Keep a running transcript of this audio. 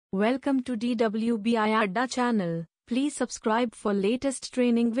Welcome to DWBIADDA channel. Please subscribe for latest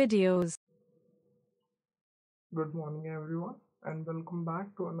training videos. Good morning everyone, and welcome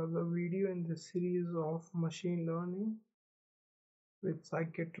back to another video in the series of machine learning with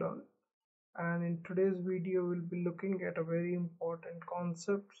Scikit. And in today's video we'll be looking at a very important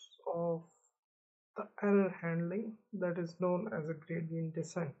concept of the error handling that is known as a gradient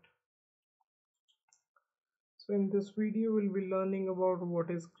descent. So in this video we'll be learning about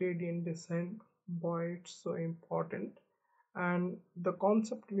what is gradient descent, why it's so important, and the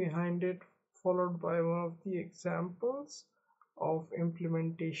concept behind it, followed by one of the examples of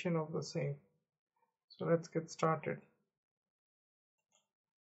implementation of the same. So let's get started.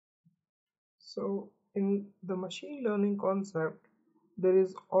 So in the machine learning concept, there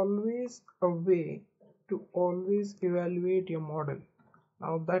is always a way to always evaluate your model.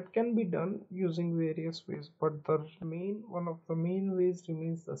 Now that can be done using various ways, but one of the main ways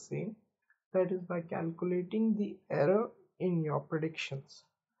remains the same, that is by calculating the error in your predictions.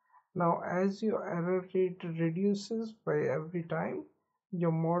 Now as your error rate reduces by every time,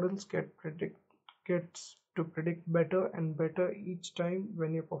 your models gets to predict better and better each time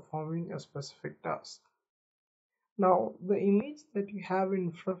when you're performing a specific task. Now the image that you have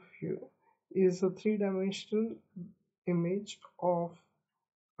in front of you is a three-dimensional image of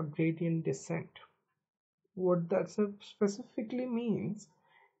a gradient descent. What that specifically means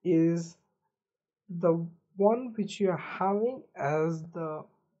is the one which you are having as the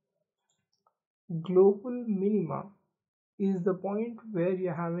global minima is the point where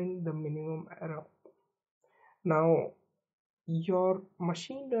you're having the minimum error. Now your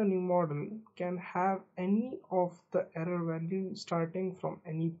machine learning model can have any of the error value starting from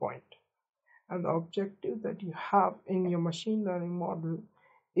any point, and the objective that you have in your machine learning model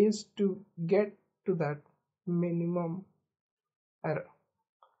is to get to that minimum error.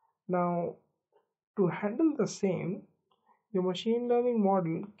 Now to handle the same, your machine learning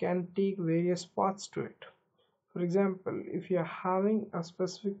model can take various paths to it. For example, if you are having a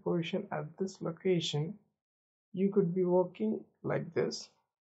specific position at this location, you could be working like this.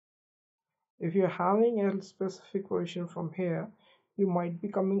 If you're having a specific position from here, you might be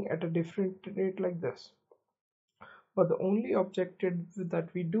coming at a different rate like this. But the only objective that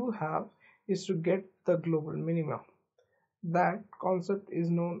we do have is to get the global minimum. That concept is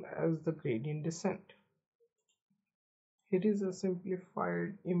known as the gradient descent. It is a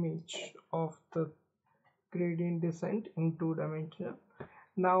simplified image of the gradient descent in two-dimensional.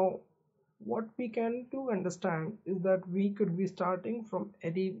 Now what we can understand is that we could be starting from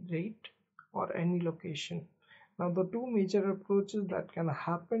any rate or any location. Now the two major approaches that can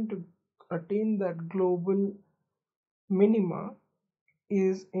happen to attain that global minima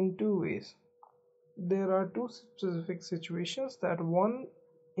is in two ways. There are two specific situations, that one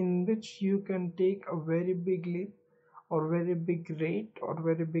in which you can take a very big leap or very big rate or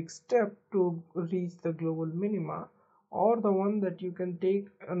very big step to reach the global minima, or the one that you can take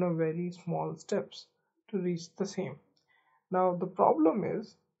in a very small steps to reach the same. Now the problem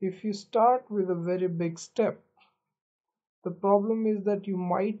is, if you start with a very big step, the problem is that you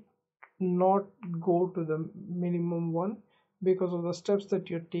might not go to the minimum one, because of the steps that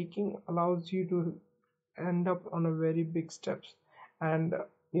you're taking allows you to end up on a very big steps, and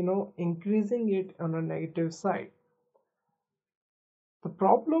increasing it on a negative side. The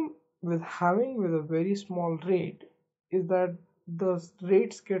problem with a very small rate is that the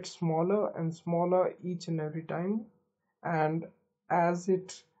rates get smaller and smaller each and every time, and as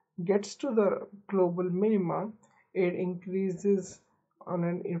it gets to the global minima, it increases on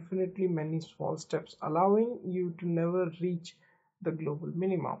an infinitely many small steps, allowing you to never reach the global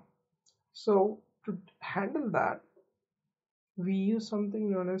minimum. So to handle that, we use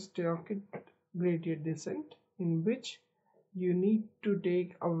something known as Scikit gradient descent, in which you need to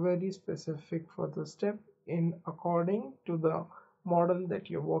take a very specific further step in according to the model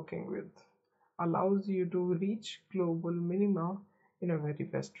that you're working with, allows you to reach global minima in a very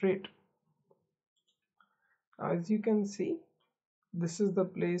best rate. As you can see, this is the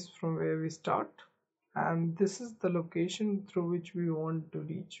place from where we start, and this is the location through which we want to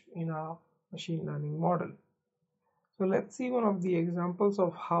reach in our machine learning model. So let's see one of the examples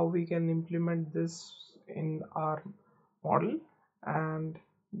of how we can implement this in our model, and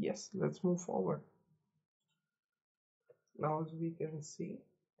yes, let's move forward. Now as we can see,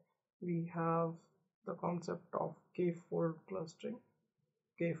 we have the concept of k-fold clustering,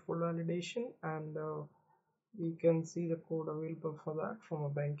 k-fold validation, and we can see the code available for that from a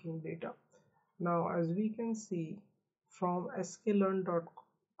banking data. Now as we can see, from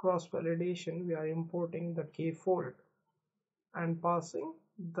sklearn.cross validation we are importing the k-fold and passing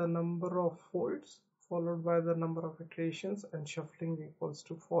the number of folds followed by the number of iterations, and shuffling equals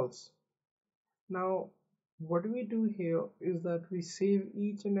to false. Now what we do here is that we save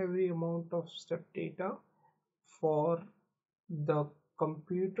each and every amount of step data for the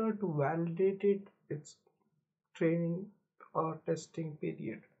computer to validate its training or testing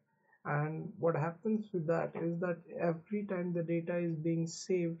period. And what happens with that is that every time the data is being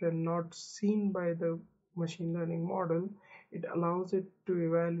saved and not seen by the machine learning model, it allows it to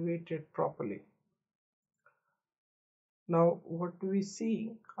evaluate it properly. Now what we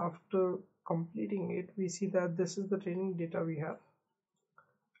see after completing it, we see that this is the training data we have,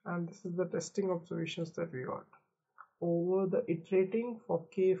 and this is the testing observations that we got over the iterating for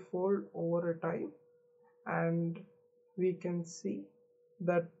k-fold over a time. And we can see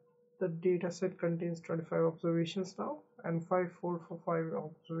that the data set contains 25 observations now, and 5-fold for 5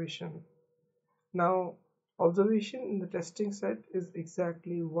 observation. Now observation in the testing set is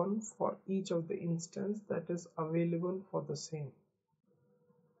exactly 1 for each of the instance that is available for the same.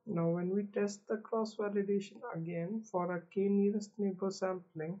 Now when we test the cross validation again for a k nearest neighbor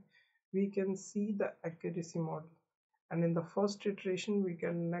sampling, we can see the accuracy model, and in the first iteration we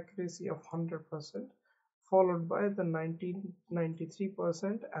get an accuracy of 100%, followed by the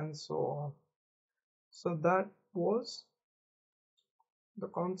 1993%, and so on. So that was the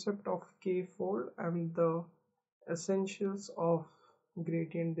concept of k-fold and the essentials of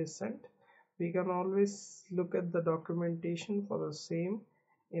gradient descent. We can always look at the documentation for the same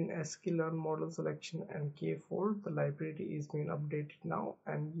in sklearn model selection and k-fold. The library is being updated now,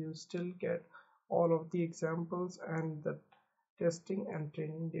 and you still get all of the examples and the testing and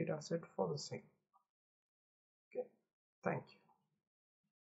training data set for the same. Okay, thank you.